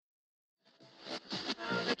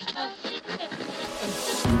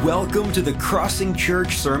Welcome to the Crossing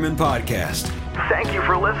Church Sermon Podcast. Thank you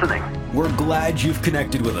for listening. We're glad you've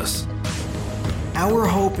connected with us. Our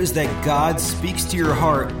hope is that God speaks to your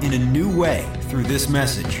heart in a new way through this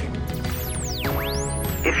message.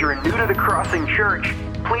 If you're new to the Crossing Church,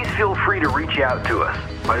 please feel free to reach out to us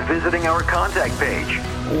by visiting our contact page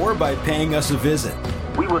Or by paying us a visit.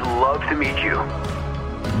 We would love to meet you.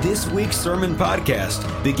 This week's sermon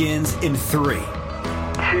podcast begins in 3,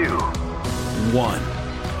 2, 1.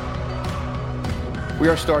 We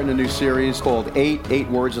are starting a new series called Eight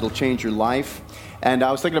Words That'll Change Your Life. And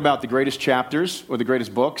I was thinking about the greatest chapters or the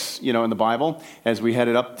greatest books, in the Bible as we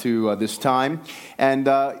headed up to this time. And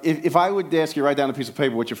if I would ask you to write down a piece of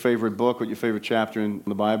paper what your favorite book, what your favorite chapter in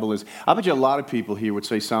the Bible is, I bet you a lot of people here would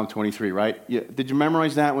say Psalm 23, right? Did you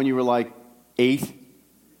memorize that when you were like 8?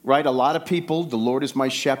 Right? A lot of people, the Lord is my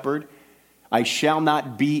shepherd. I shall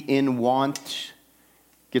not be in want.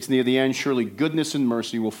 Gets near the end, surely goodness and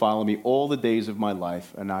mercy will follow me all the days of my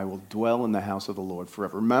life, and I will dwell in the house of the Lord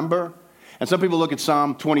forever. Remember? And some people look at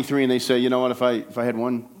Psalm 23 and they say, you know what, if I had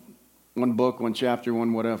one book, one chapter,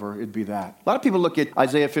 one whatever, it'd be that. A lot of people look at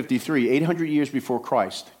Isaiah 53, 800 years before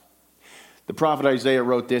Christ. The prophet Isaiah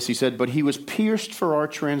wrote this. He said, but he was pierced for our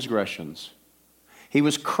transgressions. He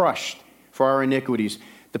was crushed for our iniquities.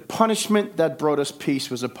 The punishment that brought us peace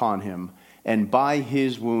was upon him, and by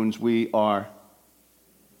his wounds we're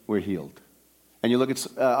healed. And you look at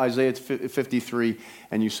Isaiah 53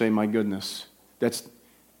 and you say, my goodness,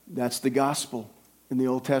 that's the gospel in the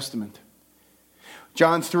Old Testament.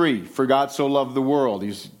 John 3, for God so loved the world.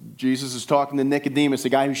 Jesus is talking to Nicodemus, the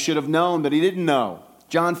guy who should have known but he didn't know.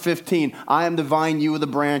 John 15, I am the vine, you are the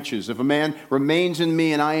branches. If a man remains in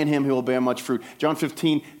me and I in him, he will bear much fruit. John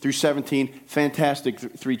 15 through 17, fantastic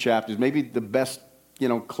 3 chapters. Maybe the best,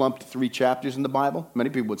 clumped 3 chapters in the Bible. Many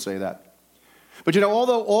people would say that. But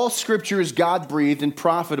although all Scripture is God-breathed and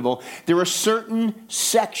profitable, there are certain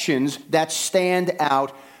sections that stand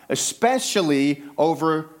out, especially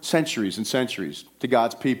over centuries and centuries to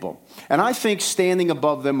God's people. And I think standing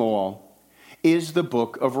above them all is the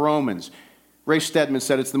book of Romans. Ray Stedman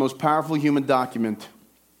said it's the most powerful human document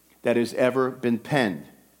that has ever been penned.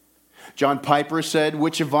 John Piper said,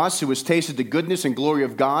 which of us who has tasted the goodness and glory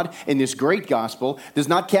of God in this great gospel does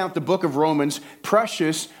not count the book of Romans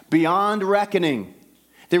precious beyond reckoning?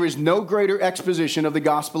 There is no greater exposition of the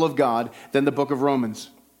gospel of God than the book of Romans.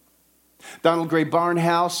 Donald Gray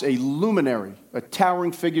Barnhouse, a luminary, a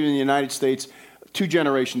towering figure in the United States 2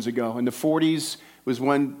 generations ago. In the 40s was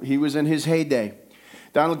when he was in his heyday.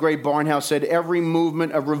 Donald Gray Barnhouse said, every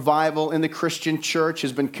movement of revival in the Christian church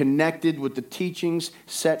has been connected with the teachings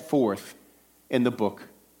set forth in the book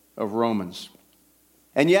of Romans.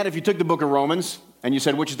 And yet, if you took the book of Romans and you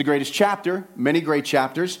said, which is the greatest chapter, many great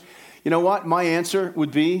chapters, you know what? My answer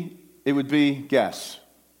would be, guess,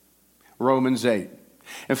 Romans 8.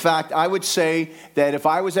 In fact, I would say that if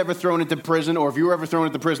I was ever thrown into prison, or if you were ever thrown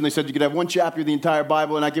into prison, they said you could have one chapter of the entire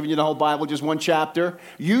Bible and not giving you the whole Bible, just one chapter,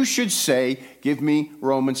 you should say, give me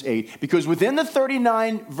Romans 8. Because within the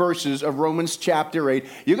 39 verses of Romans chapter 8,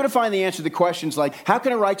 you're going to find the answer to the questions like, how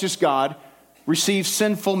can a righteous God receive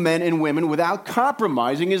sinful men and women without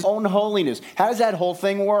compromising his own holiness? How does that whole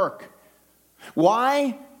thing work?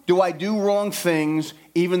 Why do I do wrong things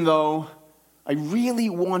even though I really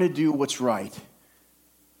want to do what's right?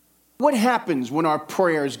 What happens when our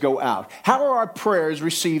prayers go out? How are our prayers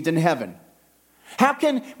received in heaven? How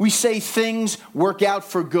can we say things work out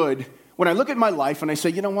for good when I look at my life and I say,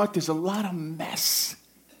 you know what, there's a lot of mess.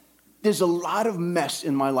 There's a lot of mess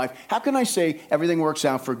in my life. How can I say everything works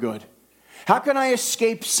out for good? How can I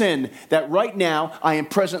escape sin that right now I am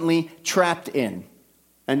presently trapped in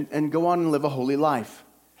and go on and live a holy life?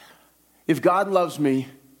 If God loves me,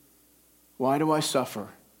 why do I suffer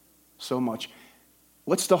so much?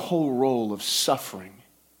 What's the whole role of suffering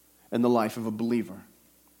in the life of a believer?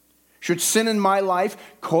 Should sin in my life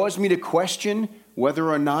cause me to question whether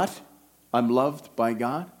or not I'm loved by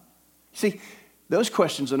God? See, those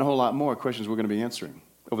questions and a whole lot more are questions we're going to be answering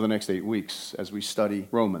over the next 8 weeks as we study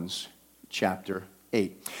Romans chapter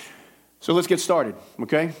 8. So let's get started,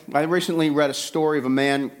 okay? I recently read a story of a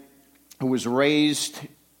man who was raised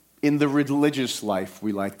in the religious life,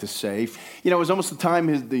 we like to say. It was almost the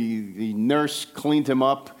time the nurse cleaned him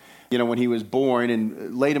up, when he was born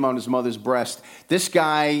and laid him on his mother's breast. This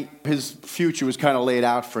guy, his future was kind of laid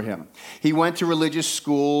out for him. He went to religious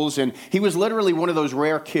schools, and he was literally one of those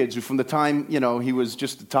rare kids who from the time, he was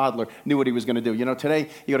just a toddler, knew what he was going to do. Today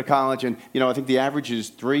you go to college, and, I think the average is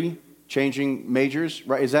 3 changing majors,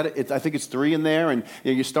 right? Is that it? I think it's 3 in there, and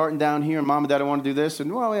you're starting down here, and Mom and Dad, I want to do this,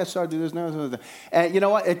 and well, yeah, so I do this now. And you know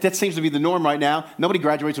what? That seems to be the norm right now. Nobody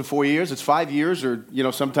graduates in 4 years. It's 5 years, or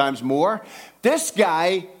sometimes more. This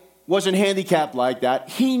guy wasn't handicapped like that.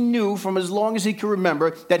 He knew from as long as he could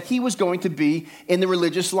remember that he was going to be in the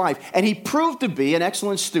religious life. And he proved to be an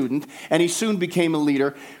excellent student, and he soon became a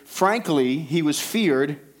leader. Frankly, he was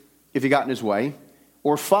feared if you got in his way,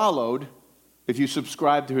 or followed if you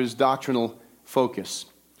subscribed to his doctrinal focus.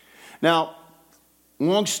 Now,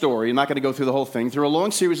 long story, I'm not going to go through the whole thing. Through a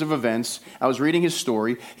long series of events, I was reading his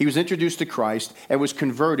story. He was introduced to Christ and was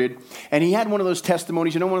converted. And he had one of those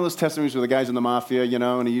testimonies, one of those testimonies where the guy's in the mafia,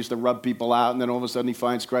 and he used to rub people out, and then all of a sudden he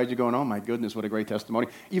finds Christ. You're going, oh my goodness, what a great testimony.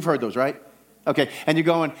 You've heard those, right? Okay, and you're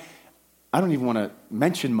going, I don't even want to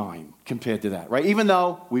mention mine compared to that, right? Even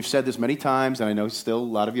though we've said this many times, and I know still a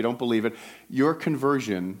lot of you don't believe it, your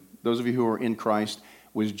conversion, those of you who are in Christ,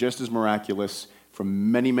 was just as miraculous for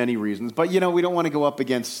many, many reasons. But, we don't want to go up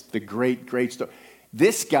against the great, great story.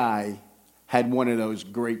 This guy had one of those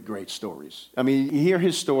great, great stories. I mean, you hear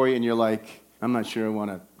his story and you're like, I'm not sure I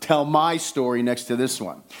want to tell my story next to this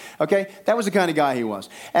one. Okay? That was the kind of guy he was.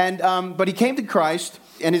 And but he came to Christ,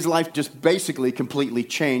 and his life just basically completely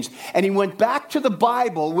changed. And he went back to the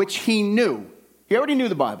Bible, which he knew. He already knew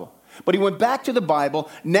the Bible. But he went back to the Bible,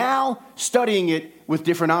 now studying it with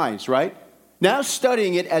different eyes, right? Now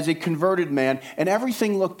studying it as a converted man, and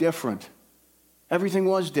everything looked different. Everything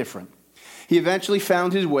was different. He eventually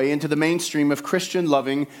found his way into the mainstream of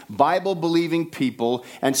Christian-loving, Bible-believing people,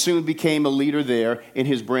 and soon became a leader there in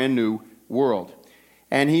his brand new world.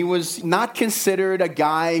 And he was not considered a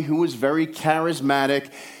guy who was very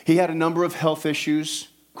charismatic. He had a number of health issues,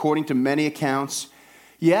 according to many accounts.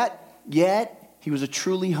 Yet, he was a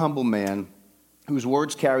truly humble man whose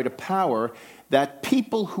words carried a power that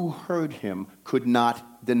people who heard him could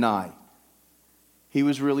not deny. He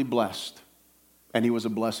was really blessed, and he was a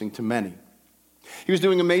blessing to many. He was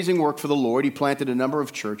doing amazing work for the Lord. He planted a number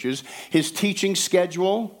of churches. His teaching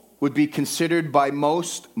schedule would be considered by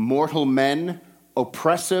most mortal men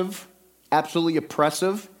oppressive, absolutely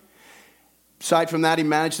oppressive. Aside from that, he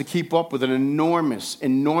managed to keep up with an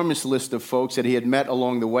enormous list of folks that he had met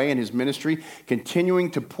along the way in his ministry,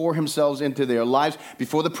 continuing to pour himself into their lives.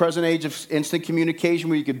 Before the present age of instant communication,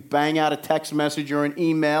 where you could bang out a text message or an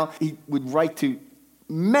email, he would write to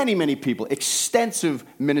many, many people, extensive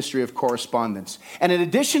ministry of correspondence. And in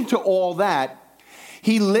addition to all that,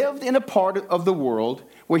 he lived in a part of the world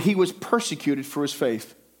where he was persecuted for his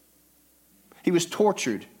faith. He was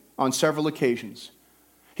tortured on several occasions.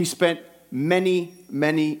 He spent many,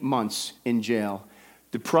 many months in jail,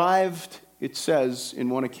 deprived, it says in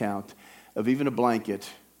one account, of even a blanket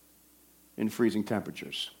in freezing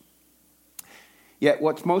temperatures. Yet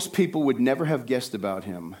what most people would never have guessed about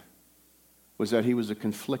him was that he was a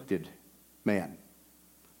conflicted man.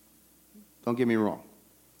 Don't get me wrong.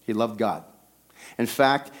 He loved God. In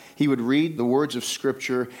fact, he would read the words of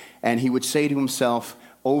Scripture and he would say to himself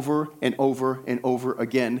over and over and over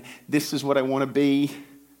again, this is what I want to be.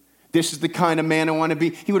 This is the kind of man I want to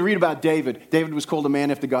be. He would read about David. David was called a man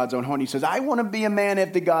after God's own heart. He says, I want to be a man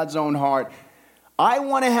after God's own heart. I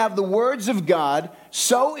want to have the words of God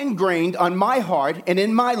so ingrained on my heart and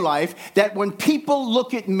in my life that when people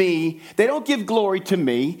look at me, they don't give glory to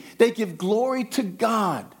me. They give glory to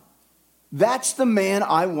God. That's the man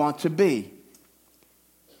I want to be.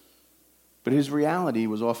 But his reality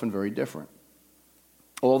was often very different.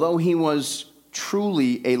 Although he was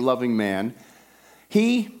truly a loving man,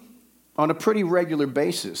 he, on a pretty regular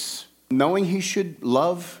basis, knowing he should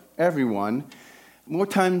love everyone, more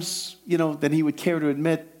times, than he would care to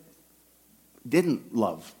admit, didn't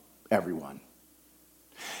love everyone.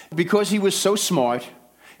 Because he was so smart,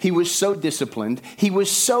 he was so disciplined, he was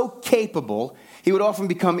so capable, he would often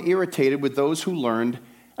become irritated with those who learned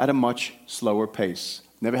at a much slower pace.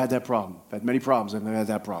 Never had that problem. I've had many problems. I've never had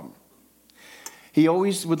that problem. He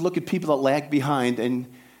always would look at people that lagged behind and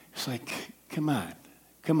it's like, come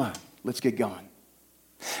on, let's get going.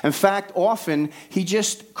 In fact, often he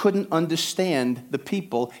just couldn't understand the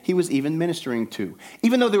people he was even ministering to.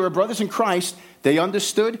 Even though they were brothers in Christ, they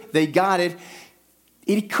understood, they got it.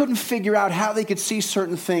 He couldn't figure out how they could see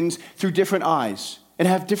certain things through different eyes and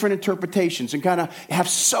have different interpretations and kind of have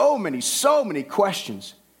so many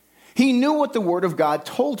questions. He knew what the Word of God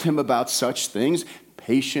told him about such things,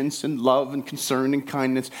 patience and love and concern and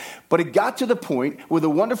kindness. But it got to the point where the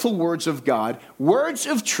wonderful words of God, words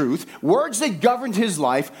of truth, words that governed his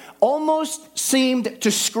life, almost seemed to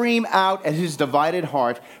scream out at his divided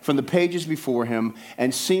heart from the pages before him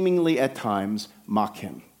and seemingly at times mock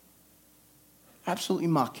him. Absolutely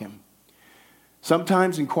mock him.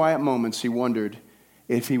 Sometimes in quiet moments, he wondered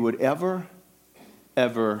if he would ever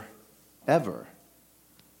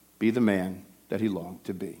be the man that he longed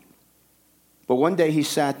to be. But one day he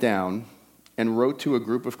sat down and wrote to a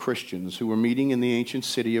group of Christians who were meeting in the ancient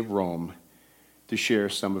city of Rome to share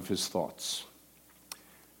some of his thoughts.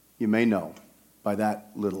 You may know by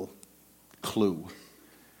that little clue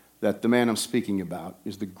that the man I'm speaking about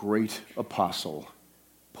is the great apostle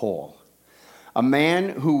Paul. A man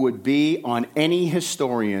who would be on any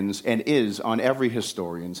historian's, and is on every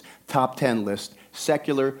historian's, top 10 list,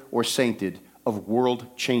 secular or sainted, of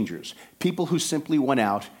world changers. People who simply went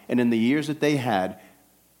out and in the years that they had,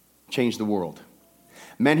 changed the world.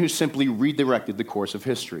 Men who simply redirected the course of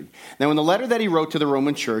history. Now, in the letter that he wrote to the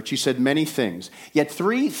Roman church, he said many things. Yet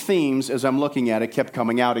three themes, as I'm looking at it, kept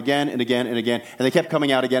coming out again and again and again. And they kept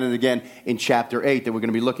coming out again and again in chapter 8 that we're going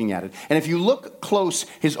to be looking at it. And if you look close,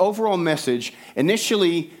 his overall message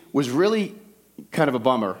initially was really kind of a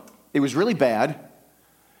bummer. It was really bad.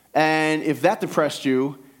 And if that depressed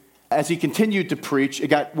you, as he continued to preach, it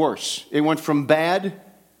got worse. It went from bad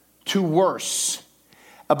to worse.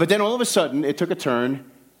 But then all of a sudden, it took a turn,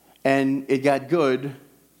 and it got good,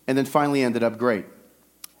 and then finally ended up great.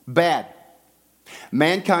 Bad.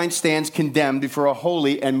 Mankind stands condemned before a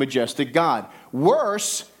holy and majestic God.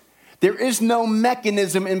 Worse, there is no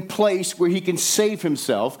mechanism in place where he can save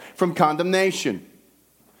himself from condemnation.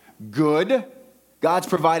 Good. God's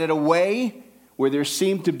provided a way where there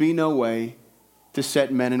seemed to be no way to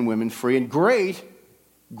set men and women free. And great,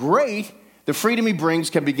 the freedom he brings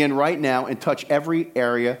can begin right now and touch every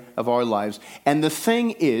area of our lives. And the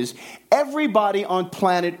thing is, everybody on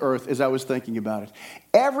planet Earth, as I was thinking about it,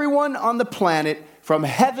 everyone on the planet from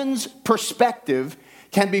heaven's perspective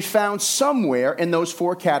can be found somewhere in those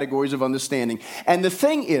four categories of understanding. And the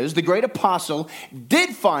thing is, the great apostle did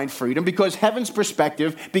find freedom because heaven's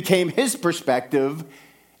perspective became his perspective.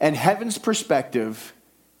 And heaven's perspective,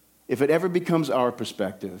 if it ever becomes our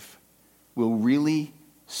perspective, will really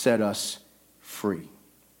set us free.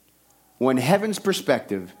 When heaven's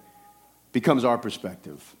perspective becomes our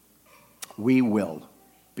perspective, we will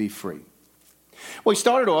be free. Well, he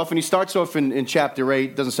started off, and he starts off in chapter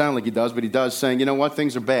 8. Doesn't sound like he does, but he does, saying, you know what?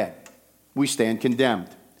 Things are bad. We stand condemned.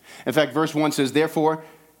 In fact, verse 1 says, therefore,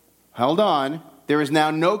 hold on, there is now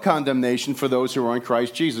no condemnation for those who are in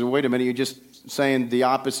Christ Jesus. Wait a minute, you're just saying the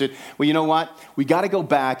opposite. Well, you know what? We got to go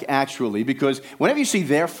back, actually, because whenever you see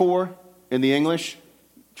therefore in the English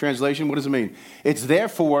translation, what does it mean? It's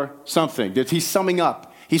therefore something. That he's summing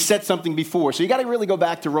up. He said something before. So you got to really go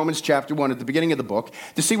back to Romans chapter 1 at the beginning of the book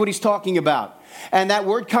to see what he's talking about. And that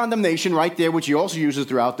word condemnation right there, which he also uses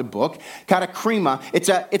throughout the book, katakrima,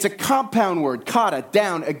 it's a compound word. Kata,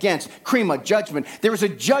 down, against. Krima, judgment. There is a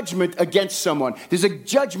judgment against someone. There's a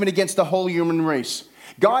judgment against the whole human race.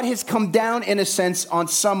 God has come down, in a sense, on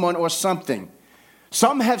someone or something.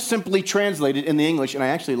 Some have simply translated in the English, and I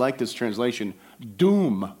actually like this translation,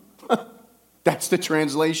 doom. That's the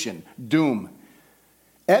translation, doom.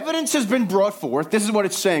 Evidence has been brought forth. This is what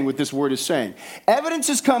it's saying, what this word is saying. Evidence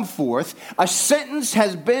has come forth. A sentence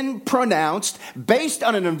has been pronounced based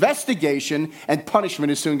on an investigation, and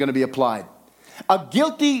punishment is soon going to be applied. A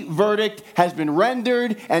guilty verdict has been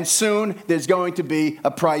rendered, and soon there's going to be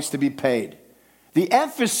a price to be paid. The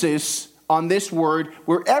emphasis on this word,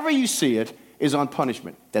 wherever you see it, is on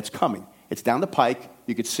punishment. That's coming. It's down the pike.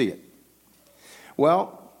 You could see it.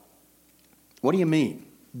 Well, what do you mean,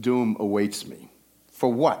 doom awaits me?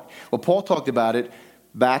 For what? Well, Paul talked about it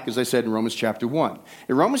back, as I said, in Romans chapter 1.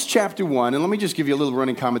 In Romans chapter 1, and let me just give you a little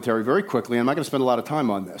running commentary very quickly. I'm not going to spend a lot of time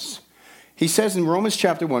on this. He says in Romans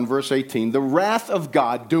chapter 1, verse 18, the wrath of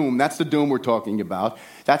God, doom, that's the doom we're talking about.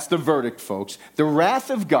 That's the verdict, folks. The wrath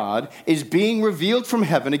of God is being revealed from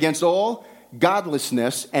heaven against all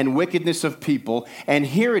godlessness and wickedness of people. And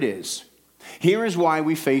here it is. Here is why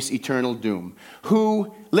we face eternal doom.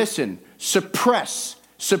 Who, listen, suppress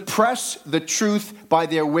the truth by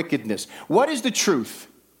their wickedness. What is the truth?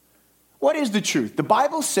 What is the truth? The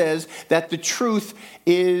Bible says that the truth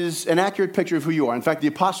is an accurate picture of who you are. In fact, the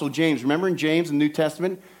Apostle James, remember in James in the New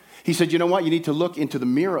Testament? He said, you know what? You need to look into the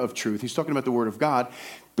mirror of truth. He's talking about the Word of God.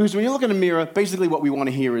 Because when you look in the mirror, basically what we want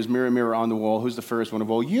to hear is mirror, mirror on the wall. Who's the fairest one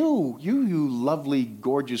of all? You lovely,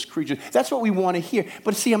 gorgeous creature. That's what we want to hear.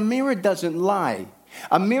 But see, a mirror doesn't lie.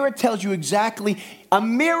 A mirror tells you exactly. A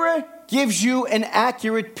mirror gives you an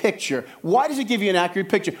accurate picture. Why does it give you an accurate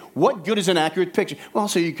picture? What good is an accurate picture? Well,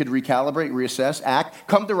 so you could recalibrate, reassess, act,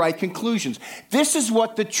 come to right conclusions. This is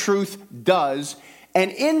what the truth does.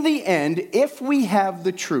 And in the end, if we have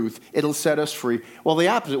the truth, it'll set us free. Well, the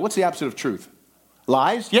opposite. What's the opposite of truth?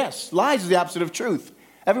 Lies? Yes, lies is the opposite of truth.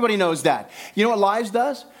 Everybody knows that. You know what lies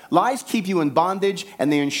does? Lies keep you in bondage,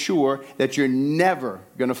 and they ensure that you're never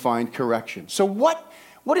going to find correction. So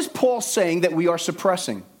what is Paul saying that we are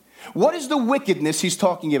suppressing? What is the wickedness he's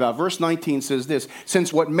talking about? Verse 19 says this,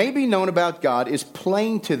 since what may be known about God is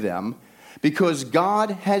plain to them, because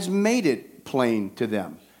God has made it plain to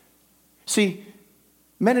them. See,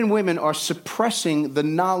 men and women are suppressing the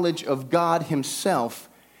knowledge of God himself,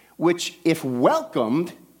 which, if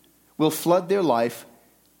welcomed, will flood their life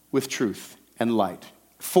with truth and light.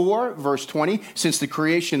 For, verse 20, since the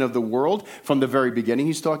creation of the world, from the very beginning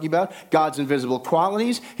he's talking about, God's invisible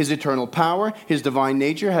qualities, his eternal power, his divine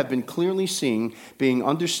nature have been clearly seen, being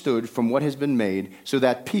understood from what has been made, so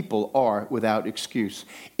that people are without excuse.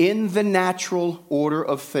 In the natural order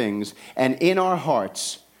of things and in our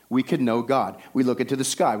hearts, we can know God. We look into the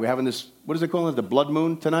sky. We're having this, what is it called, the blood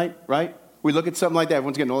moon tonight, right? We look at something like that.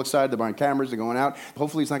 Everyone's getting all excited. They're buying cameras. They're going out.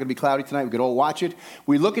 Hopefully it's not going to be cloudy tonight. We could all watch it.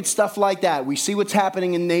 We look at stuff like that. We see what's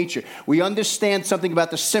happening in nature. We understand something about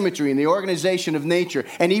the symmetry and the organization of nature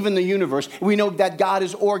and even the universe. We know that God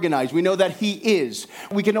is organized. We know that he is.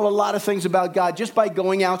 We can know a lot of things about God just by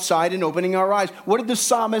going outside and opening our eyes. What did the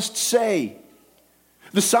psalmist say?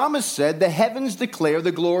 The psalmist said, the heavens declare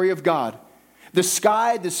the glory of God. The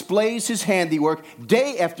sky displays his handiwork.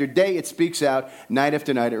 Day after day it speaks out. Night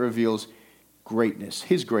after night it reveals greatness,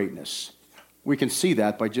 his greatness. We can see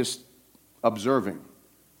that by just observing.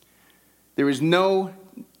 There is no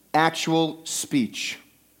actual speech.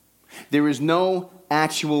 There is no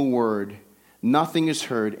actual word. Nothing is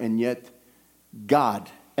heard, and yet God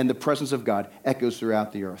and the presence of God echoes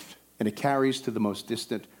throughout the earth, and it carries to the most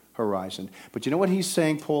distant horizon. But you know what he's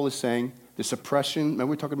saying, Paul is saying? The suppression,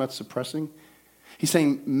 remember we're talking about suppressing? He's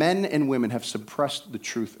saying men and women have suppressed the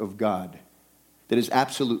truth of God that is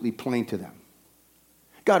absolutely plain to them.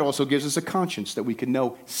 God also gives us a conscience that we can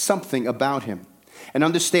know something about him. And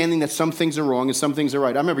understanding that some things are wrong and some things are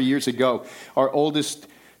right. I remember years ago, our oldest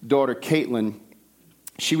daughter, Caitlin,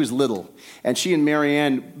 she was little. And she and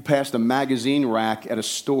Marianne passed a magazine rack at a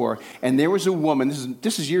store. And there was a woman,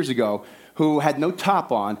 this is years ago, who had no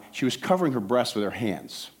top on. She was covering her breasts with her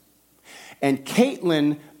hands. And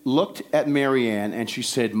Caitlin looked at Marianne and she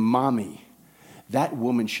said, Mommy, that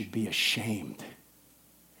woman should be ashamed.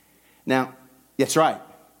 Now, that's right.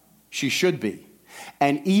 She should be.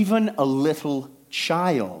 And even a little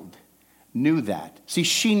child knew that. See,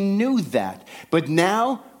 she knew that. But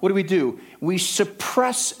now, what do? We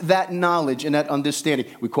suppress that knowledge and that understanding.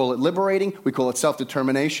 We call it liberating. We call it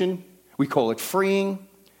self-determination. We call it freeing.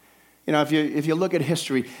 You know, if you look at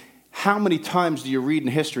history, how many times do you read in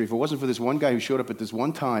history, if it wasn't for this one guy who showed up at this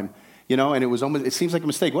one time, you know, and it seems like a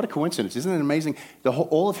mistake. What a coincidence. Isn't it amazing?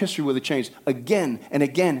 All of history with a change. Again and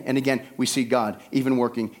again and again, we see God even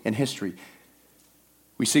working in history.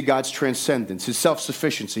 We see God's transcendence, his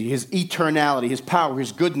self-sufficiency, his eternality, his power,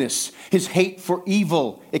 his goodness, his hate for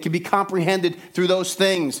evil. It can be comprehended through those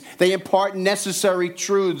things. They impart necessary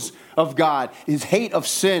truths of God, his hate of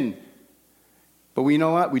sin. But we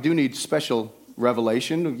know what? We do need special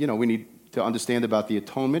revelation. You know, we need to understand about the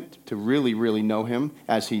atonement, to really, really know him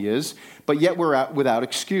as he is. But yet we're without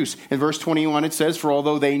excuse. In verse 21 it says, for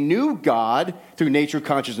although they knew God through nature,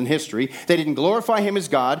 conscience, and history, they didn't glorify him as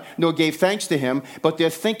God, nor gave thanks to him, but their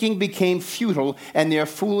thinking became futile, and their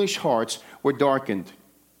foolish hearts were darkened.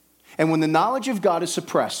 And when the knowledge of God is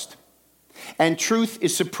suppressed, and truth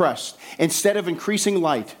is suppressed, instead of increasing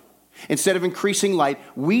light,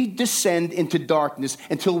 we descend into darkness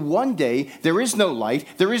until one day there is no light,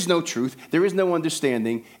 there is no truth, there is no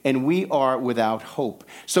understanding, and we are without hope.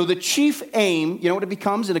 So the chief aim, you know what it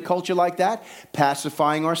becomes in a culture like that?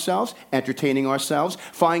 Pacifying ourselves, entertaining ourselves,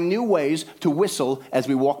 finding new ways to whistle as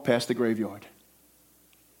we walk past the graveyard.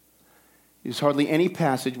 There's hardly any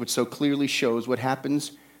passage which so clearly shows what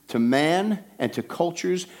happens to man and to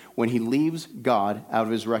cultures when he leaves God out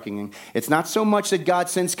of his reckoning. It's not so much that God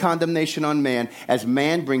sends condemnation on man as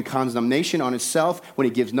man brings condemnation on himself when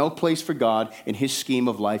he gives no place for God in his scheme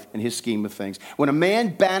of life and his scheme of things. When a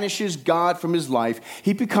man banishes God from his life,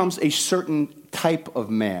 he becomes a certain type of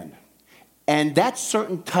man. And that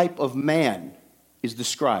certain type of man is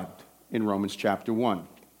described in Romans chapter 1.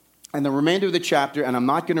 And the remainder of the chapter, and I'm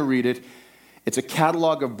not going to read it, it's a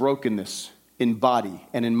catalog of brokenness in body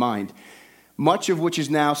and in mind, much of which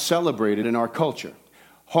is now celebrated in our culture.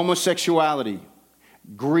 Homosexuality,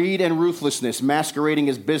 greed and ruthlessness masquerading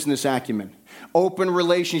as business acumen, open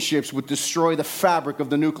relationships which destroy the fabric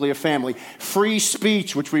of the nuclear family, free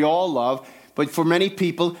speech, which we all love, but for many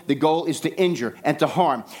people, the goal is to injure and to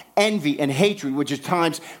harm, envy and hatred, which at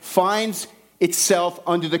times finds itself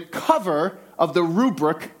under the cover of the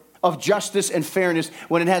rubric of justice and fairness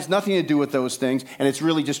when it has nothing to do with those things, and it's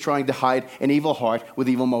really just trying to hide an evil heart with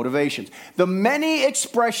evil motivations. The many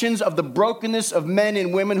expressions of the brokenness of men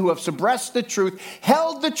and women who have suppressed the truth,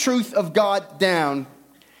 held the truth of God down,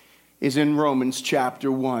 is in Romans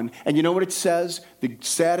chapter 1. And you know what it says? The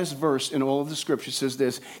saddest verse in all of the scripture says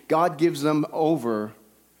this: God gives them over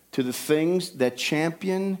to the things that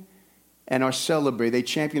champion and are celebrated. They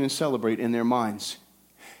champion and celebrate in their minds.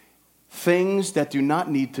 Things that do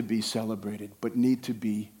not need to be celebrated, but need to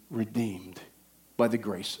be redeemed by the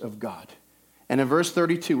grace of God. And in verse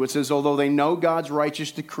 32, it says, although they know God's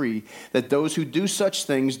righteous decree that those who do such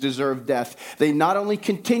things deserve death, they not only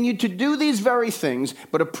continue to do these very things,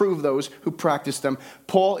 but approve those who practice them.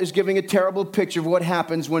 Paul is giving a terrible picture of what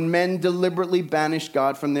happens when men deliberately banish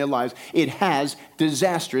God from their lives. It has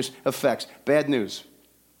disastrous effects. Bad news.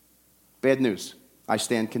 Bad news. I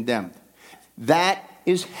stand condemned. That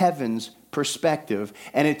is heaven's perspective,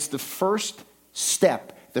 and it's the first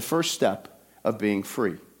step of being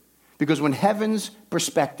free. Because when heaven's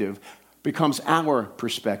perspective becomes our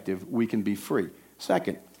perspective, we can be free.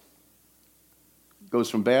 Second, goes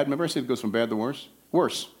from bad, remember I said it goes from bad to worse?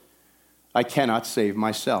 Worse. I cannot save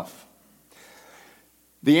myself.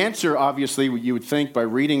 The answer, obviously, you would think by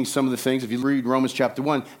reading some of the things, if you read Romans chapter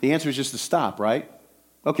 1, the answer is just to stop, right?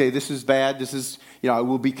 Okay, this is bad, this is, I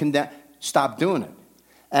will be condemned. Stop doing it.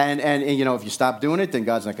 And if you stop doing it, then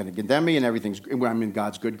God's not going to condemn me and I'm in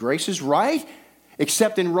God's good graces, right?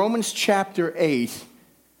 Except in Romans chapter 8,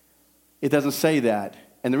 it doesn't say that.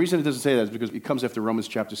 And the reason it doesn't say that is because it comes after Romans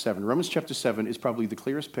chapter 7. Romans chapter 7 is probably the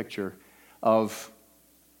clearest picture of,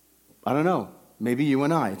 maybe you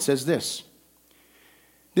and I. It says this.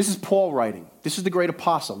 This is Paul writing. This is the great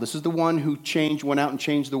apostle. This is the one who went out and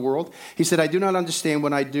changed the world. He said, I do not understand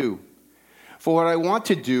what I do. For what I want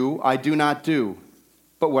to do, I do not do.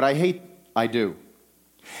 But what I hate, I do.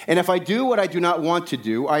 And if I do what I do not want to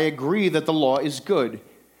do, I agree that the law is good.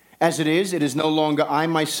 As it is no longer I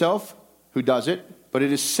myself who does it, but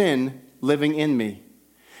it is sin living in me.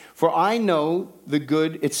 For I know the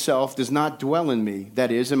good itself does not dwell in me,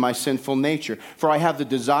 that is, in my sinful nature. For I have the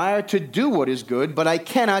desire to do what is good, but I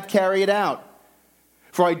cannot carry it out.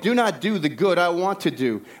 For I do not do the good I want to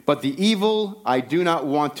do, but the evil I do not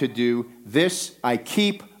want to do, this I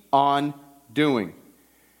keep on doing.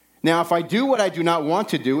 Now, if I do what I do not want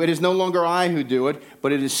to do, it is no longer I who do it,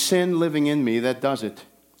 but it is sin living in me that does it.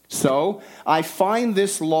 So I find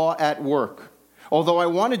this law at work. Although I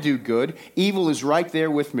want to do good, evil is right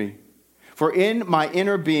there with me. For in my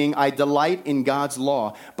inner being I delight in God's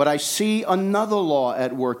law, but I see another law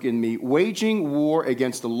at work in me, waging war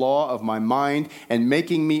against the law of my mind and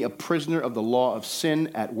making me a prisoner of the law of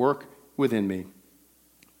sin at work within me.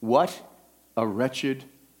 What a wretched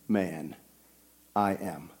man I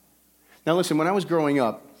am. Now listen, when I was growing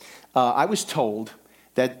up, I was told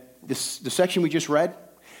that the section we just read,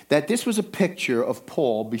 that this was a picture of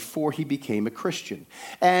Paul before he became a Christian.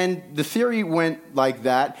 And the theory went like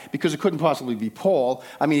that because it couldn't possibly be Paul.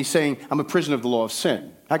 I mean, he's saying, I'm a prisoner of the law of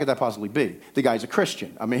sin. How could that possibly be? The guy's a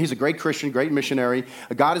Christian. I mean, he's a great Christian, great missionary.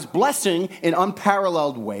 God is blessing in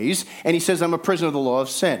unparalleled ways, and he says, I'm a prisoner of the law of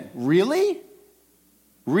sin. Really?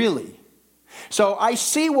 Really? So I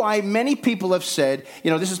see why many people have said,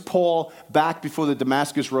 this is Paul back before the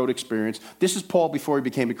Damascus Road experience. This is Paul before he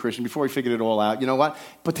became a Christian, before he figured it all out. You know what?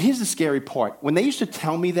 But here's the scary part. When they used to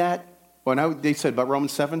tell me that, they said about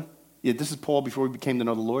Romans 7, this is Paul before he became to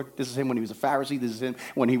know the Lord. This is him when he was a Pharisee. This is him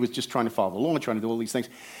when he was just trying to follow the law and trying to do all these things.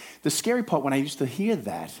 The scary part when I used to hear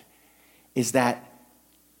that is that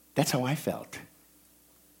that's how I felt.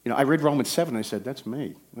 I read Romans 7 and I said, that's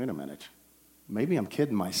me. Wait a minute. Maybe I'm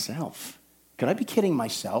kidding myself. Could I be kidding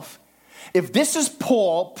myself? If this is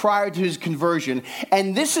Paul prior to his conversion,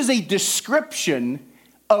 and this is a description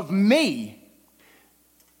of me,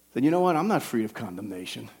 then you know what? I'm not free of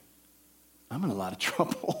condemnation. I'm in a lot of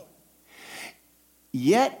trouble.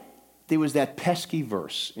 Yet, there was that pesky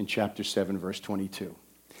verse in chapter 7, verse 22.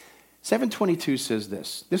 7:22 says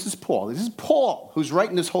this. This is Paul. This is Paul who's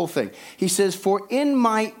writing this whole thing. He says, for in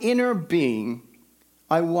my inner being,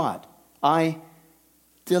 I what? I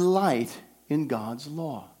delight in God's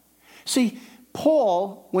law. See,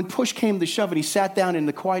 Paul, when push came to shove it, he sat down in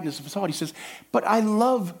the quietness of his heart. He says, but I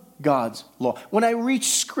love God's law. When I reach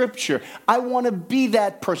Scripture, I want to be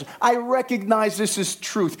that person. I recognize this as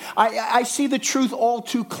truth. I see the truth all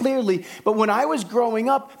too clearly. But when I was growing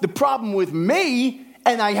up, the problem with me,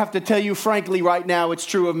 and I have to tell you frankly right now, it's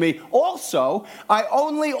true of me also, I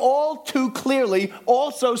only all too clearly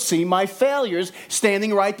also see my failures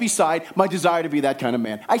standing right beside my desire to be that kind of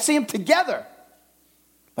man. I see them together.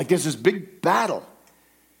 Like there's this big battle.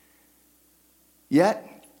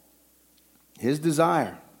 Yet, His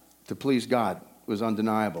desire to please God was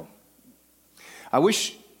undeniable. I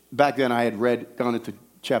wish back then I had gone into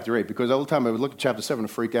chapter 8, because all the time I would look at chapter 7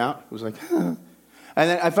 and freak out. It was like, huh. And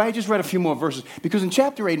then if I had just read a few more verses, because in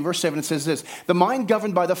chapter 8 and verse 7 it says this: the mind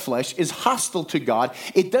governed by the flesh is hostile to God.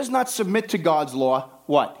 It does not submit to God's law.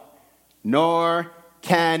 What? Nor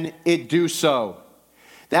can it do so.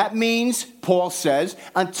 That means, Paul says,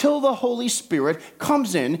 until the Holy Spirit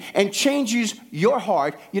comes in and changes your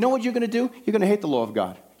heart, you know what you're going to do? You're going to hate the law of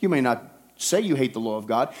God. You may not say you hate the law of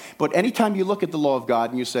God, but anytime you look at the law of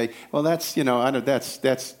God and you say, well, that's, I know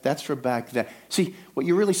that's for back then. See, what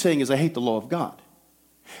you're really saying is, I hate the law of God.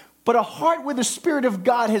 But a heart where the Spirit of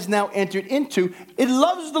God has now entered into, it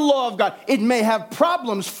loves the law of God. It may have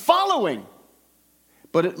problems following,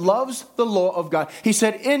 but it loves the law of God. He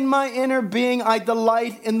said, in my inner being, I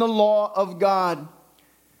delight in the law of God.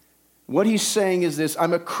 What he's saying is this: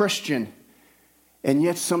 I'm a Christian, and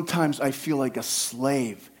yet sometimes I feel like a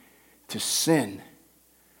slave to sin.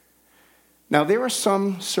 Now, there are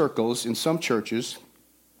some circles in some churches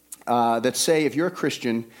that say if you're a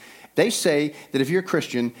Christian, they say that if you're a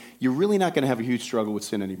Christian, you're really not going to have a huge struggle with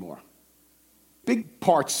sin anymore. Big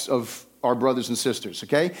parts of our brothers and sisters,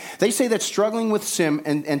 okay? They say that struggling with sin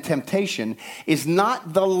and temptation is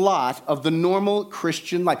not the lot of the normal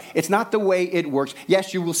Christian life. It's not the way it works.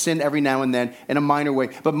 Yes, you will sin every now and then in a minor way,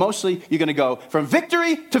 but mostly you're going to go from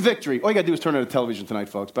victory to victory. All you got to do is turn on the television tonight,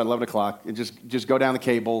 folks, about 11 o'clock, and just go down the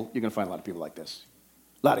cable. You're going to find a lot of people like this.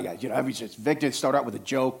 A lot of guys, every just victory, start out with a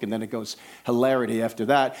joke, and then it goes hilarity after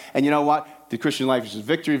that. And you know what? The Christian life is just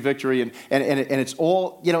victory, victory, and it's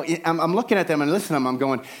all, I'm looking at them and listening to them, I'm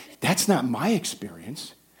going, that's not my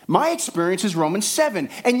experience. My experience is Romans 7,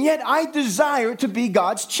 and yet I desire to be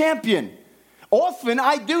God's champion. Often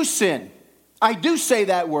I do sin. I do say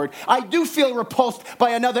that word. I do feel repulsed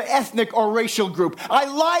by another ethnic or racial group. I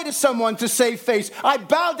lie to someone to save face. I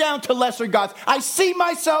bow down to lesser gods. I see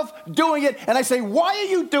myself doing it, and I say, why are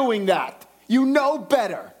you doing that? You know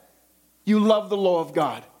better. You love the law of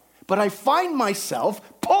God. But I find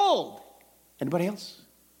myself pulled. Anybody else?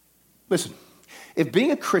 Listen, if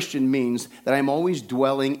being a Christian means that I'm always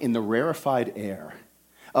dwelling in the rarefied air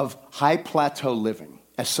of high plateau living,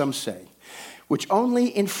 as some say, which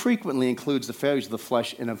only infrequently includes the failures of the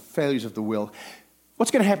flesh and the failures of the will, what's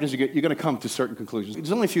going to happen is you're going to come to certain conclusions.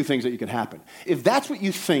 There's only a few things that you can happen. If that's what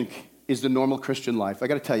you think is the normal Christian life, I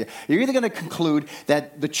got to tell you, you're either going to conclude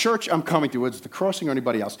that the church I'm coming to, whether it's the Crossing or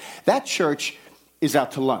anybody else, that church is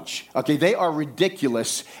out to lunch. Okay, they are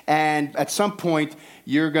ridiculous, and at some point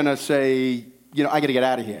you're going to say, I got to get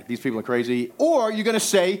out of here. These people are crazy. Or you're going to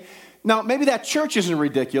say, now maybe that church isn't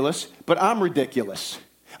ridiculous, but I'm ridiculous.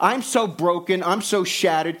 I'm so broken. I'm so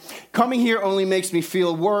shattered. Coming here only makes me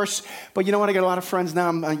feel worse. But you know what? I got a lot of friends now.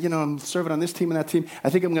 I'm serving on this team and that team. I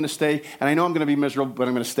think I'm going to stay. And I know I'm going to be miserable, but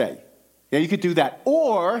I'm going to stay. Yeah, you could do that.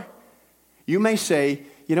 Or you may say,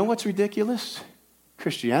 you know what's ridiculous?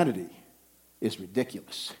 Christianity is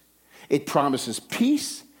ridiculous. It promises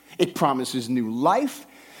peace. It promises new life.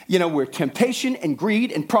 Where temptation and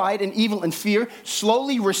greed and pride and evil and fear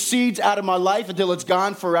slowly recedes out of my life until it's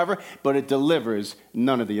gone forever, but it delivers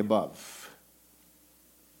none of the above.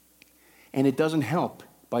 And it doesn't help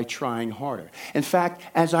by trying harder. In fact,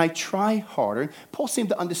 as I try harder, Paul seemed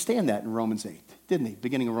to understand that in Romans 8, didn't he?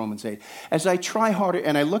 Beginning of Romans 8. As I try harder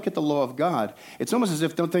and I look at the law of God, it's almost as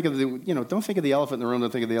if don't think of the elephant in the room,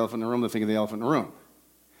 don't think of the elephant in the room, don't think of the elephant in the room.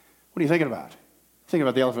 What are you thinking about? Thinking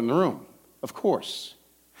about the elephant in the room, of course.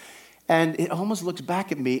 And it almost looks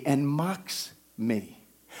back at me and mocks me.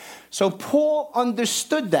 So Paul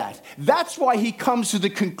understood that. That's why he comes to the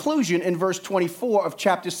conclusion in verse 24 of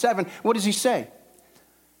chapter 7. What does he say?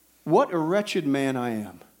 What a wretched man I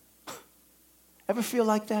am. Ever feel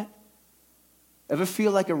like that? Ever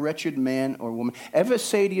feel like a wretched man or woman? Ever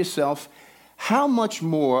say to yourself, how much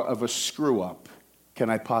more of a screw-up can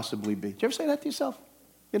I possibly be? Did you ever say that to yourself?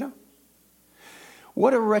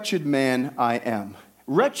 What a wretched man I am.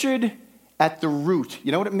 Wretched at the root.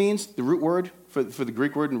 You know what it means? The root word for the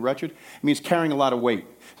Greek word in wretched? It means carrying a lot of weight.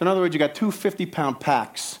 So in other words, you got two 50-pound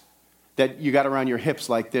packs that you got around your hips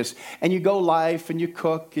like this, and you go life, and you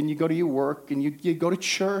cook, and you go to your work, and you go to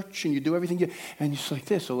church, and you do everything. And you're just like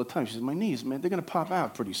this all the time. She says, my knees, man, they're going to pop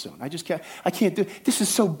out pretty soon. I can't do it. This is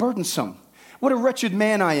so burdensome. What a wretched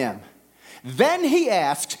man I am. Then he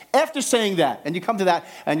asks, after saying that, and you come to that,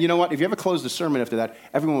 and you know what? If you ever closed the sermon after that,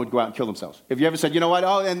 everyone would go out and kill themselves. If you ever said, you know what?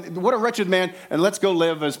 Oh, and what a wretched man, and let's go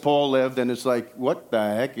live as Paul lived, and it's like, what the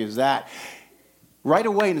heck is that? Right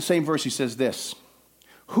away in the same verse, he says this: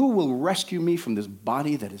 who will rescue me from this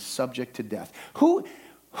body that is subject to death?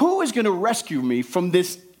 Who is going to rescue me from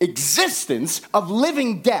this existence of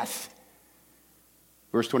living death?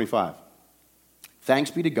 Verse 25.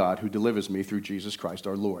 Thanks be to God who delivers me through Jesus Christ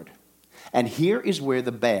our Lord. And here is where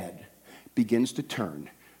the bad begins to turn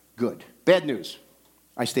good. Bad news.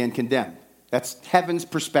 I stand condemned. That's heaven's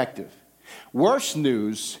perspective. Worse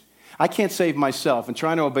news, I can't save myself, and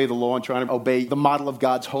trying to obey the law and trying to obey the model of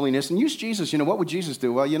God's holiness and use Jesus. What would Jesus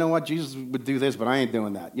do? Well, you know what? Jesus would do this, but I ain't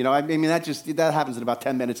doing that. That happens in about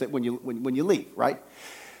 10 minutes when you leave, right?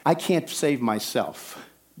 I can't save myself.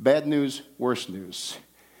 Bad news, worse news.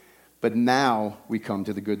 But now we come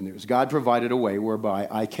to the good news. God provided a way whereby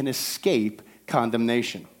I can escape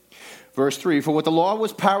condemnation. Verse 3, for what the law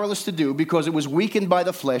was powerless to do because it was weakened by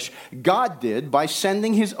the flesh, God did by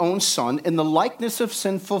sending his own Son in the likeness of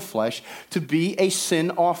sinful flesh to be a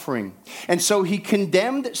sin offering. And so he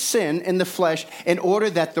condemned sin in the flesh in order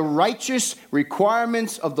that the righteous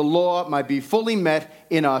requirements of the law might be fully met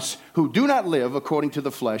in us who do not live according to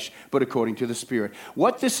the flesh, but according to the Spirit.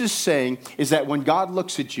 What this is saying is that when God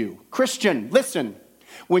looks at you, Christian, listen,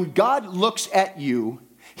 when God looks at you,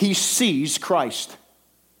 he sees Christ.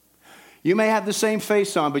 You may have the same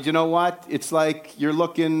face on, but you know what? It's like you're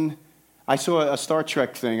looking. I saw a Star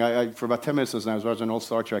Trek thing. For about 10 minutes last night, I was watching an old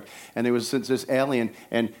Star Trek, and there was this alien,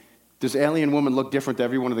 and this alien woman looked different to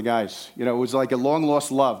every one of the guys. It was like a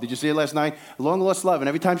long-lost love. Did you see it last night? A long-lost love, and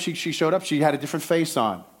every time she showed up, she had a different face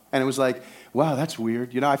on. And it was like, wow, that's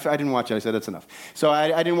weird. I didn't watch it. I said, that's enough. So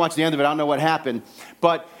I didn't watch the end of it. I don't know what happened.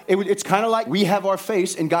 But it's kind of like we have our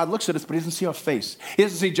face, and God looks at us, but he doesn't see our face. He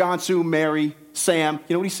doesn't see John, Sue, Mary, Sam.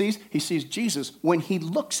 You know what he sees? He sees Jesus when he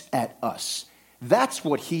looks at us. That's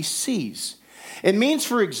what he sees. It means,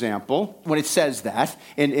 for example, when it says that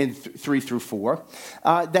in 3 through 4,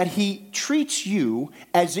 that he treats you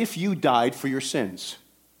as if you died for your sins,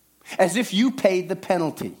 as if you paid the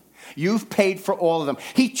penalty. You've paid for all of them.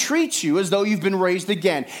 He treats you as though you've been raised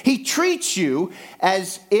again. He treats you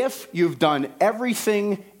as if you've done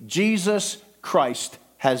everything Jesus Christ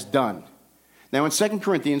has done. Now in 2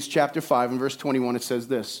 Corinthians chapter 5 and verse 21, it says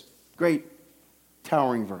this. Great,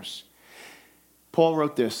 towering verse. Paul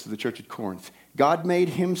wrote this to the church at Corinth. God made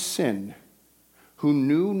him sin who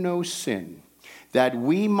knew no sin, that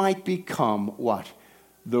we might become what?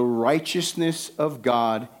 The righteousness of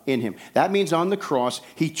God in him. That means on the cross,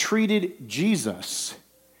 he treated Jesus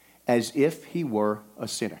as if he were a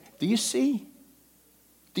sinner. Do you see?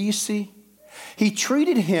 Do you see? He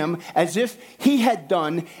treated him as if he had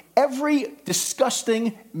done every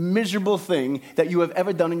disgusting, miserable thing that you have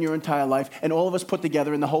ever done in your entire life, and all of us put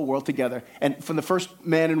together in the whole world together, and from the first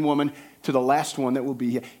man and woman to the last one that will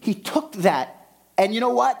be here. He took that, and you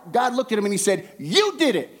know what? God looked at him and he said, you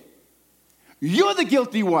did it. You're the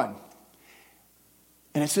guilty one.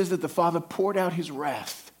 And it says that the Father poured out his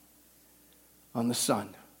wrath on the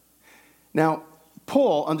Son. Now,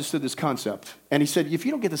 Paul understood this concept, and he said, if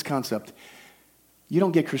you don't get this concept, you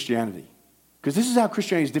don't get Christianity. Because this is how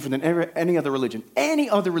Christianity is different than any other religion. Any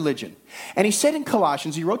other religion. And he said in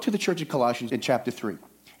Colossians, he wrote to the church of Colossians in chapter 3,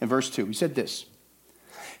 and verse 2, he said this,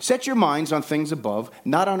 set your minds on things above,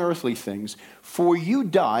 not on earthly things, for you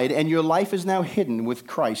died, and your life is now hidden with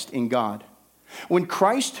Christ in God. When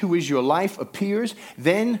Christ, who is your life, appears,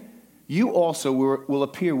 then you also will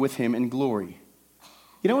appear with him in glory.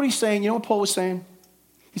 You know what he's saying? You know what Paul was saying?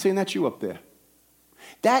 He's saying that's you up there.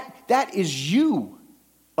 That is you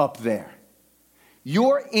up there.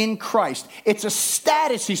 You're in Christ. It's a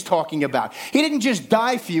status he's talking about. He didn't just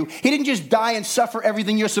die for you. He didn't just die and suffer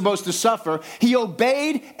everything you're supposed to suffer. He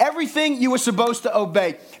obeyed everything you were supposed to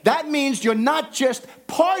obey. That means you're not just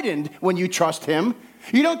pardoned when you trust him.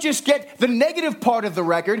 You don't just get the negative part of the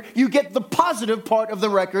record, you get the positive part of the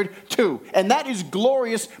record too. And that is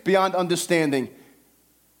glorious beyond understanding.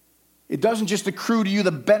 It doesn't just accrue to you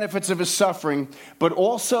the benefits of his suffering, but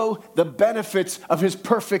also the benefits of his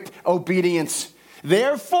perfect obedience.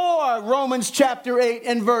 Therefore, Romans chapter 8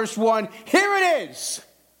 and verse 1, here it is.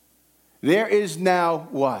 There is now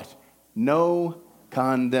what? No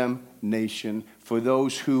condemnation for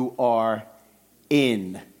those who are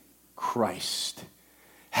in Christ.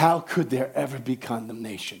 How could there ever be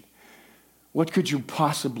condemnation? What could you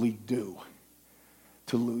possibly do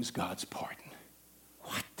to lose God's pardon?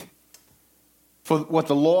 What? For what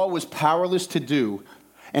the law was powerless to do,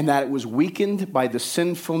 and that it was weakened by the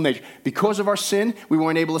sinful nature. Because of our sin, we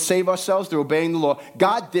weren't able to save ourselves through obeying the law.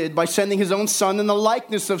 God did by sending his own Son in the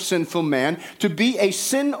likeness of sinful man to be a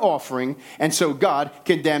sin offering, and so God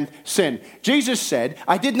condemned sin. Jesus said,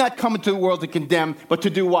 I did not come into the world to condemn, but to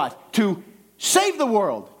do what? To save the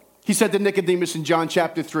world. He said to Nicodemus in John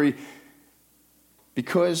chapter 3,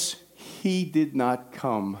 because he did not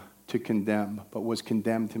come to condemn, but was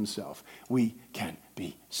condemned himself, we can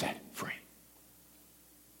be set free.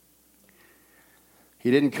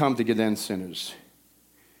 He didn't come to condemn sinners.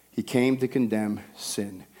 He came to condemn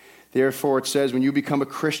sin. Therefore, it says, when you become a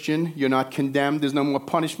Christian, you're not condemned. There's no more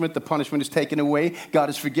punishment. The punishment is taken away. God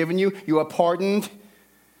has forgiven you. You are pardoned.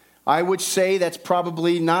 I would say that's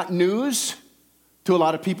probably not news to a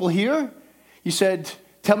lot of people here. You said,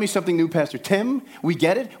 tell me something new, Pastor Tim. We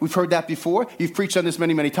get it. We've heard that before. You've preached on this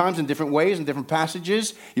many, many times in different ways, in different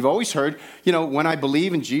passages. You've always heard, when I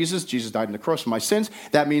believe in Jesus, Jesus died on the cross for my sins.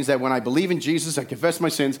 That means that when I believe in Jesus, I confess my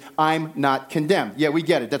sins, I'm not condemned. Yeah, we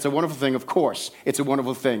get it. That's a wonderful thing, of course. It's a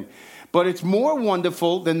wonderful thing. But it's more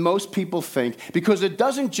wonderful than most people think, because it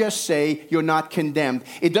doesn't just say you're not condemned.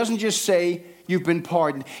 It doesn't just say you've been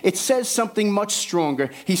pardoned. It says something much stronger.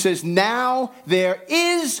 He says, now there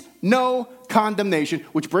is no condemnation,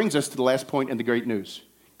 which brings us to the last point in the great news.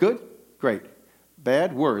 Good? Great.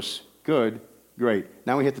 Bad? Worse. Good? Great.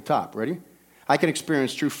 Now we hit the top. Ready? I can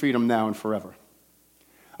experience true freedom now and forever.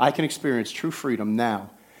 I can experience true freedom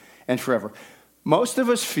now and forever. Most of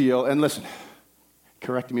us feel, and listen,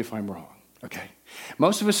 correct me if I'm wrong, okay?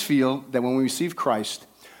 Most of us feel that when we receive Christ,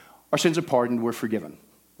 our sins are pardoned, we're forgiven.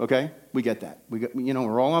 Okay? We get that.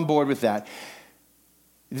 We're all on board with that.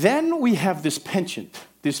 Then we have this penchant,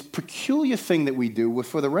 this peculiar thing that we do where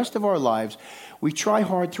for the rest of our lives, we try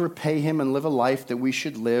hard to repay him and live a life that we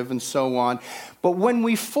should live and so on. But when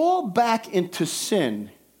we fall back into sin,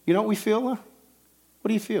 you know what we feel? What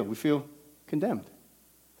do you feel? We feel condemned.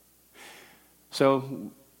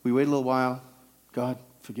 So we wait a little while. God,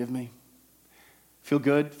 forgive me. Feel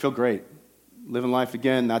good? Feel great. Living life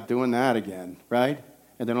again, not doing that again, right?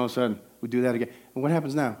 And then all of a sudden, we do that again. And what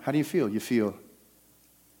happens now? How do you feel? You feel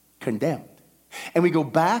condemned. And we go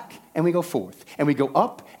back and we go forth. And we go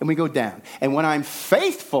up and we go down. And when I'm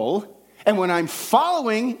faithful and when I'm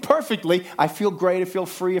following perfectly, I feel great. I feel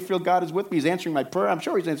free. I feel God is with me. He's answering my prayer. I'm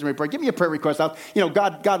sure he's answering my prayer. Give me a prayer request.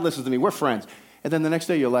 God listens to me. We're friends. And then the next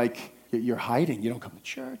day you're hiding. You don't come to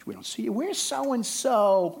church. We don't see you. Where's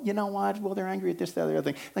so-and-so? You know what? Well, they're angry at this, that, the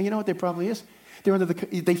other thing. Now, you know what there probably is?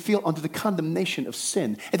 They feel under the condemnation of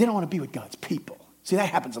sin, and they don't want to be with God's people. See, that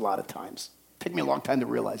happens a lot of times. It took me a long time to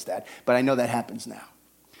realize that, but I know that happens now.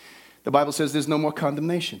 The Bible says there's no more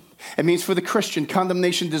condemnation. It means for the Christian,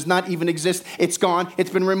 condemnation does not even exist. It's gone. It's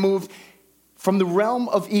been removed from the realm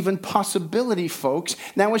of even possibility, folks.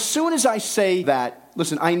 Now, as soon as I say that,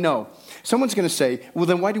 listen, I know. Someone's going to say, well,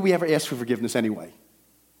 then why do we ever ask for forgiveness anyway?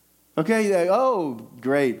 Okay,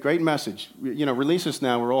 great message. Release us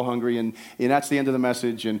now. We're all hungry, and that's the end of the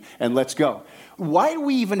message, and let's go. Why do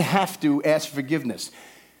we even have to ask forgiveness?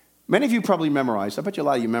 Many of you probably memorized, I bet you a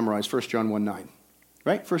lot of you memorized 1 John 1:9,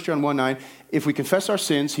 right? 1 John 1:9, if we confess our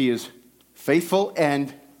sins, he is faithful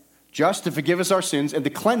and just to forgive us our sins and to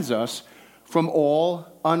cleanse us from all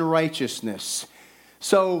unrighteousness.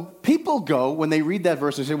 So people go, when they read that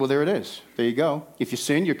verse, and say, well, there it is. There you go. If you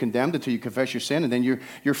sin, you're condemned until you confess your sin, and then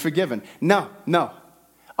you're forgiven. No.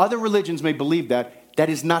 Other religions may believe that. That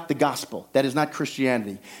is not the gospel. That is not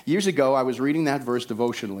Christianity. Years ago, I was reading that verse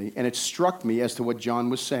devotionally, and it struck me as to what John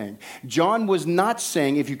was saying. John was not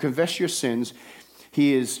saying if you confess your sins,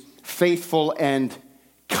 he is faithful and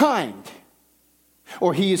kind,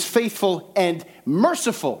 or he is faithful and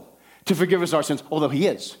merciful to forgive us our sins, although he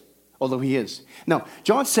is. No,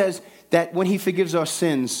 John says that when he forgives our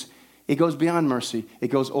sins, it goes beyond mercy. It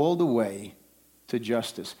goes all the way to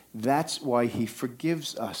justice. That's why he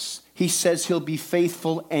forgives us. He says he'll be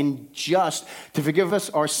faithful and just to forgive us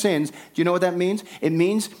our sins. Do you know what that means? It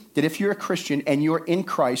means that if you're a Christian and you're in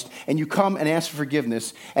Christ and you come and ask for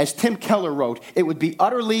forgiveness, as Tim Keller wrote, it would be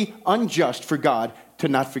utterly unjust for God to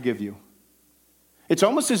not forgive you. It's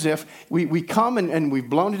almost as if we come and we've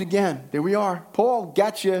blown it again. There we are. Paul,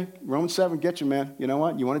 got you. Romans 7, get you, man. You know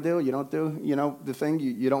what? You want to do it, you don't do. The thing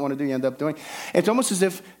you don't want to do, you end up doing. It's almost as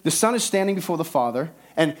if the Son is standing before the Father,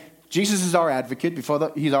 and Jesus is our advocate.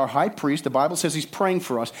 He's our high priest. The Bible says he's praying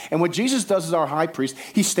for us. And what Jesus does as our high priest,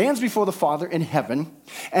 he stands before the Father in heaven,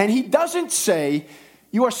 and he doesn't say,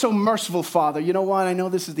 you are so merciful, Father. You know what? I know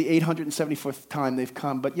this is the 874th time they've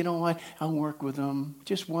come, but you know what? I'll work with them.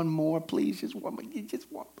 Just one more, please. Just one,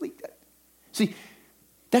 please. See,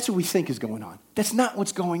 that's what we think is going on. That's not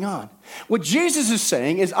what's going on. What Jesus is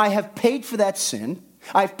saying is, I have paid for that sin.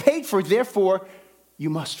 I've paid for it, therefore, you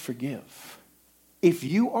must forgive. If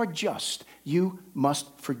you are just, you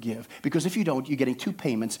must forgive. Because if you don't, you're getting two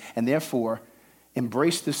payments, and therefore,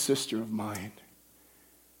 embrace this sister of mine.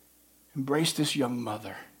 Embrace this young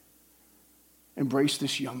mother. Embrace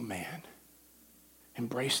this young man.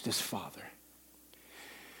 Embrace this father.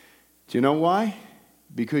 Do you know why?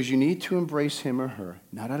 Because you need to embrace him or her,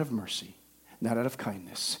 not out of mercy, not out of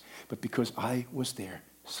kindness, but because I was their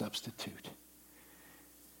substitute.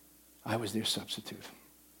 I was their substitute.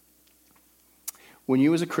 When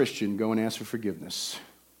you as a Christian go and ask for forgiveness,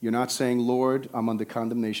 you're not saying, Lord, I'm under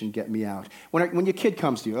condemnation, get me out. When your kid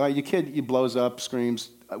comes to you, your kid blows up, screams,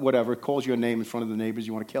 whatever, calls your name in front of the neighbors,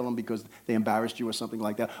 you want to kill them because they embarrassed you or something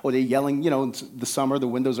like that. Or they're yelling, in the summer, the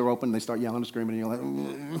windows are open, they start yelling and screaming, and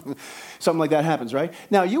you're like, something like that happens, right?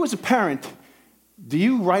 Now, you as a parent, do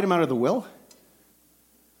you write them out of the will?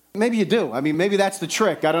 Maybe you do. I mean, maybe that's the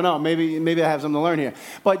trick. I don't know. Maybe I have something to learn here.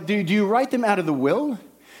 But do you write them out of the will?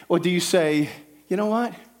 Or do you say, you know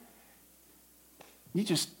what? You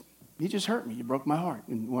just hurt me. You broke my heart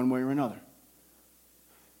in one way or another.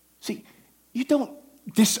 See, you don't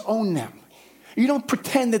disown them. You don't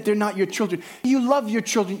pretend that they're not your children. You love your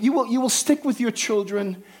children. You will stick with your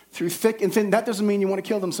children through thick and thin. That doesn't mean you want to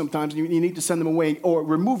kill them sometimes. You need to send them away or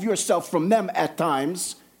remove yourself from them at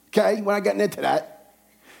times. Okay? We're not getting into that.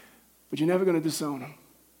 But you're never going to disown them.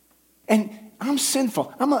 And I'm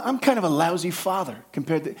sinful. I'm kind of a lousy father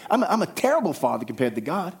compared to, I'm a terrible father compared to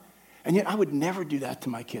God. And yet I would never do that to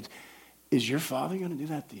my kids. Is your father going to do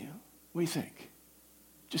that to you? What do you think?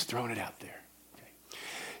 Just throwing it out there. Okay.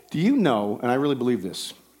 Do you know, and I really believe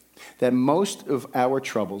this, that most of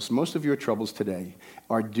your troubles today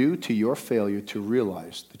are due to your failure to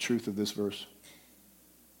realize the truth of this verse?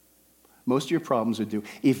 Most of your problems are due.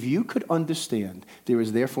 If you could understand, there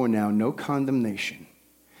is therefore now no condemnation.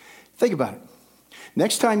 Think about it.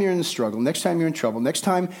 Next time you're in the struggle, next time you're in trouble, next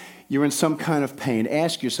time you're in some kind of pain,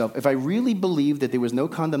 ask yourself, if I really believed that there was no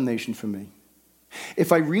condemnation for me,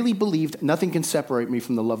 if I really believed nothing can separate me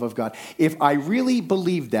from the love of God, if I really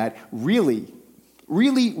believed that, really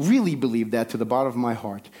believed that to the bottom of my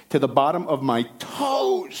heart, to the bottom of my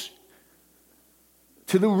toes,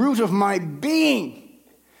 to the root of my being,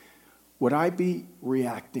 would I be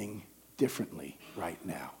reacting differently right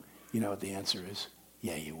now? You know what the answer is?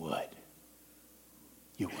 Yeah, you would.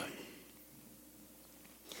 You would.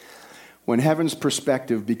 When heaven's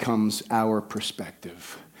perspective becomes our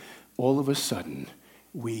perspective, all of a sudden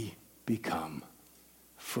we become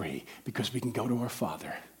free because we can go to our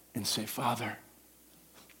Father and say, Father,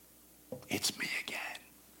 it's me again.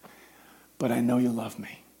 But I know you love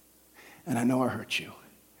me, and I know I hurt you.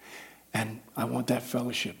 And I want that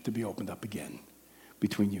fellowship to be opened up again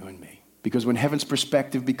between you and me. Because when heaven's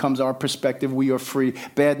perspective becomes our perspective, we are free.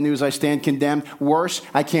 Bad news, I stand condemned. Worse,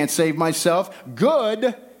 I can't save myself.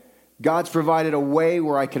 Good, God's provided a way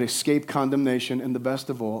where I can escape condemnation. And the best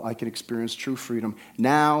of all, I can experience true freedom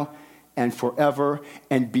now and forever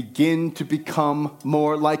and begin to become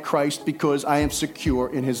more like Christ because I am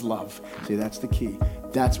secure in his love. See, that's the key.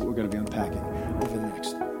 That's what we're going to be unpacking over the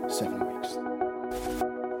next 7 weeks.